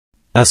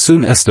As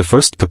soon as the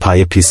first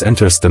papaya piece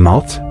enters the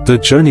mouth, the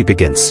journey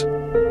begins.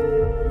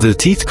 The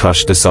teeth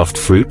crush the soft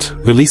fruit,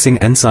 releasing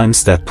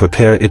enzymes that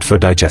prepare it for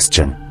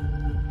digestion.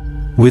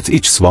 With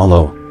each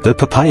swallow, the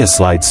papaya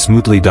slides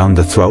smoothly down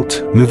the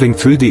throat, moving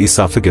through the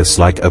esophagus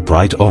like a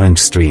bright orange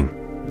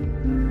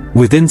stream.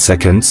 Within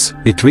seconds,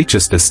 it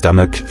reaches the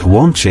stomach, a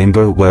warm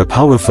chamber where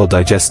powerful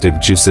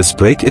digestive juices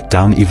break it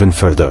down even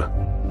further.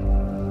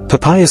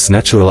 Papaya's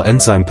natural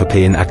enzyme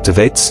papain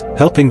activates,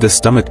 helping the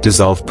stomach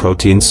dissolve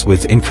proteins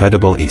with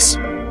incredible ease.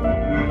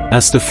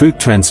 As the fruit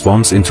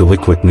transforms into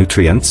liquid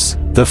nutrients,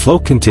 the flow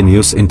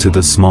continues into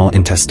the small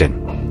intestine.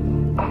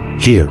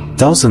 Here,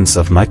 thousands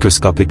of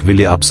microscopic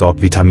villi absorb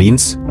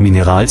vitamins,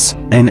 minerals,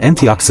 and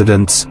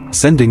antioxidants,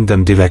 sending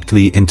them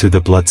directly into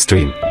the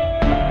bloodstream.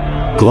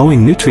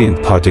 Glowing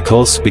nutrient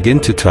particles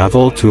begin to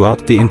travel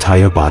throughout the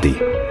entire body.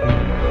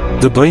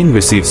 The brain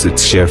receives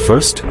its share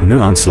first,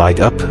 neurons light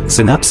up,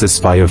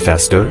 synapses fire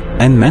faster,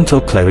 and mental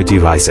clarity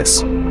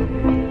rises.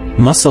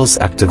 Muscles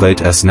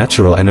activate as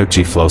natural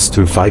energy flows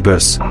through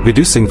fibers,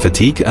 reducing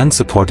fatigue and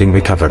supporting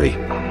recovery.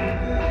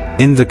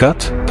 In the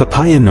gut,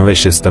 papaya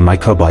nourishes the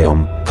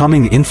microbiome,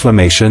 calming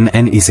inflammation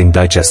and easing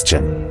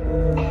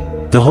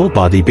digestion. The whole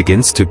body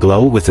begins to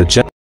glow with a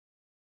gentle